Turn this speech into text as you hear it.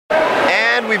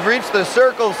we've reached the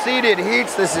circle seated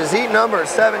heats. This is heat number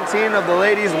 17 of the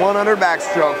ladies 100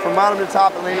 backstroke. From bottom to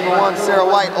top in lane number 1, Sarah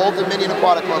White, Old Dominion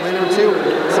Aquatic Club. Lane number 2,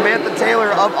 Samantha Taylor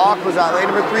of Aquazot.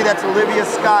 Lane number 3, that's Olivia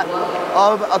Scott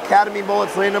of Academy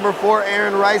Bullets. Lane number 4,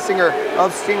 Aaron Reisinger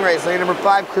of Stingrays. Lane number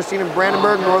 5, Christina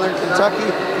Brandenburg, Northern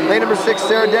Kentucky. Lane number 6,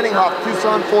 Sarah Denninghoff,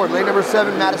 Tucson Ford. Lane number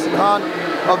 7, Madison Hahn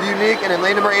of Unique. And in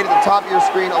lane number 8 at the top of your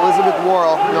screen, Elizabeth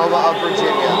Worrell, Nova of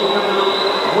Virginia.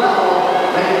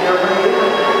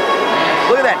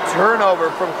 Look at that turnover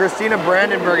from Christina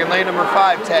Brandenburg in lane number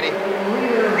 5, Teddy.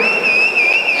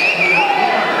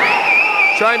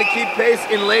 Trying to keep pace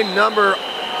in lane number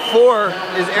 4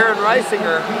 is Aaron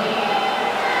Reisinger.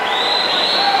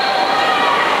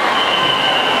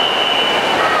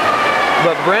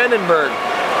 But Brandenburg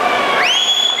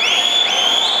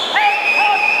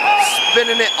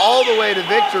spinning it all the way to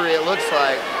victory, it looks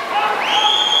like.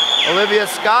 Olivia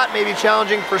Scott may be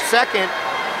challenging for second,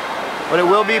 but it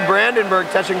will be Brandenburg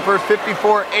touching first,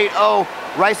 54.80.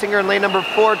 Reisinger in lane number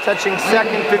 4 touching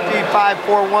second,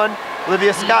 55.41.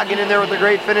 Olivia Scott getting in there with a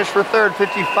great finish for third,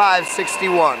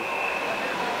 55.61.